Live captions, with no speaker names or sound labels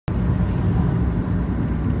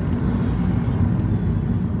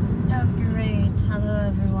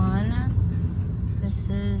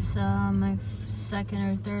is my second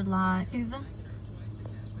or third live.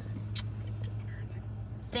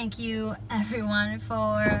 Thank you everyone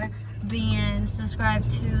for being subscribed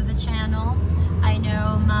to the channel. I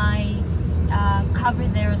know my cover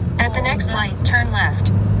there is old. At the next light, turn left.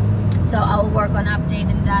 So I'll work on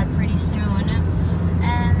updating that pretty soon.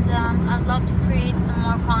 And I'd love to create some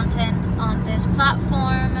more content on this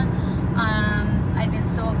platform. I've been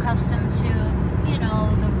so accustomed to, you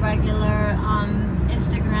know, the regular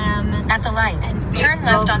Instagram At the light, and Facebook turn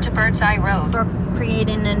left onto Bird's Eye Road. for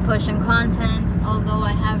creating and pushing content. Although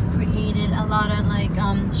I have created a lot of like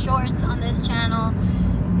shorts on this channel,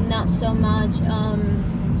 not so much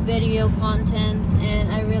video content,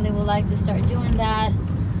 and I really would like to start doing that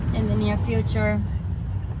in the near future.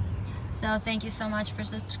 So thank you so much for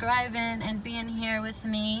subscribing and being here with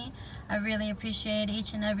me. I really appreciate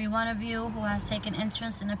each and every one of you who has taken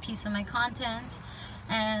interest in a piece of my content,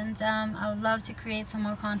 and I would love to create some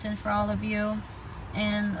more content for all of you,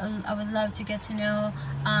 and I would love to get to know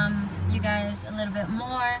you guys a little bit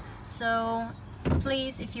more. So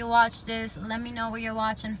please, if you watch this, let me know where you're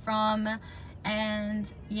watching from,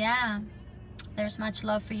 and yeah, there's much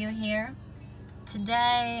love for you here.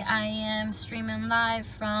 Today I am streaming live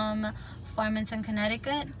from Farmington,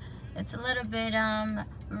 Connecticut. It's a little bit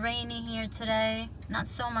rainy here today. Not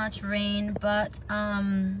so much rain, but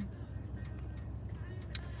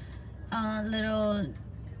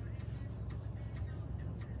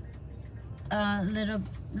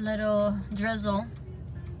little drizzle.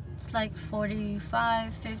 It's like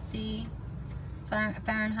 45, 50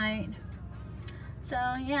 Fahrenheit.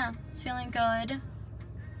 So yeah, it's feeling good.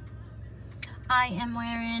 I am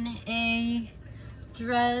wearing a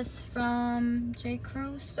dress from J.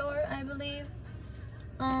 Crew store, I believe.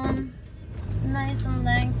 It's nice and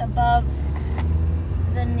length above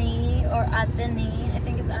the knee, or at the knee. I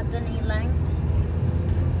think it's at the knee length.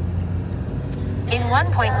 In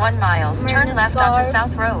 1.1 miles, turn left onto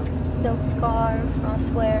South Road. Silk scarf,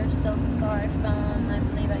 square silk scarf. I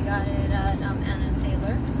believe I got it at Anna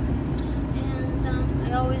Taylor. And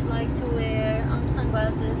I always like to wear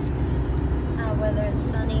sunglasses, whether it's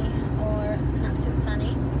sunny or not too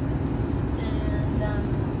sunny. And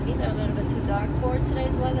these are a little bit too dark for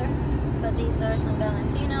today's weather, but these are some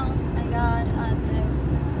Valentino I got at the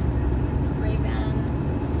Ray-Ban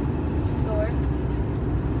store.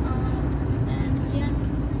 And yeah,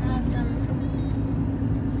 I have some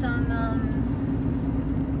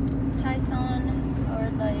tights on, or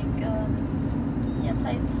like yeah,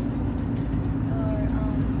 tights, or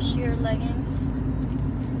sheer leggings,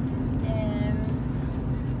 and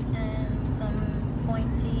some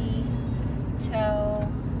pointy toe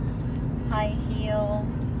high heel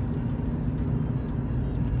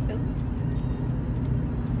boots.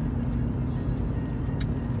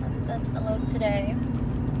 That's the look today.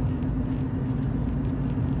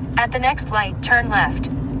 At the next light, turn left.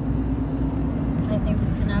 I think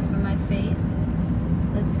it's enough for my face.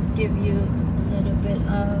 Let's give you a little bit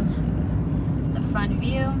of the front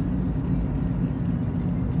view.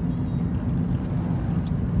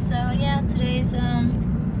 So yeah, today's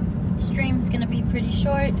stream's gonna be pretty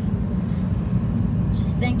short.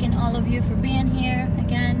 Just thanking all of you for being here.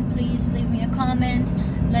 Again, please leave me a comment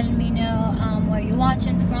letting me know where you're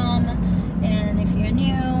watching from, and if you're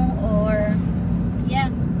new, or yeah,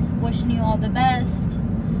 wishing you all the best.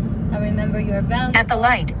 Remember, you're valuable. At the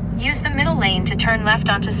light, use the middle lane to turn left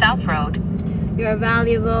onto South Road. You're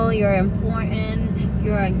valuable, you're important,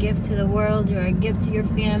 you're a gift to the world, you're a gift to your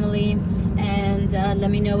family. And let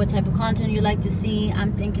me know what type of content you'd like to see.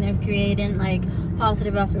 I'm thinking of creating like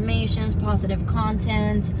positive affirmations, positive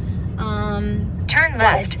content. Turn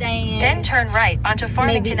left, then turn right onto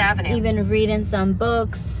Farmington Avenue. Even reading some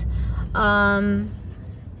books. I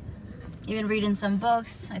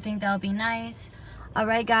think that'll be nice.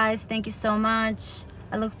 Alright guys, thank you so much.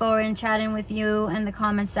 I look forward to chatting with you in the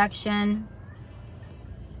comment section.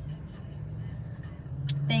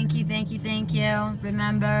 Thank you, thank you, thank you.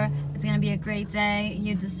 Remember, it's going to be a great day.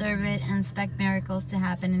 You deserve it, and expect miracles to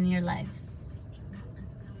happen in your life.